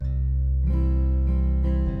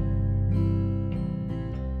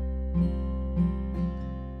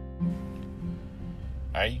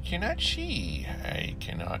I cannot see, I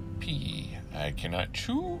cannot pee, I cannot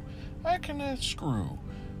chew, I cannot screw.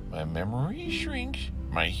 My memory shrinks,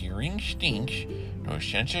 my hearing stinks, no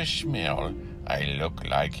sense of smell, I look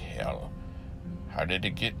like hell. How did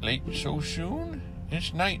it get late so soon?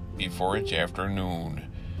 It's night before it's afternoon.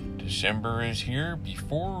 December is here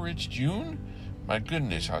before it's June. My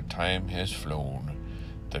goodness, how time has flown.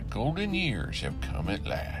 The golden years have come at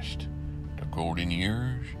last. The golden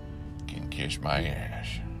years can kiss my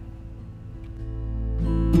ass.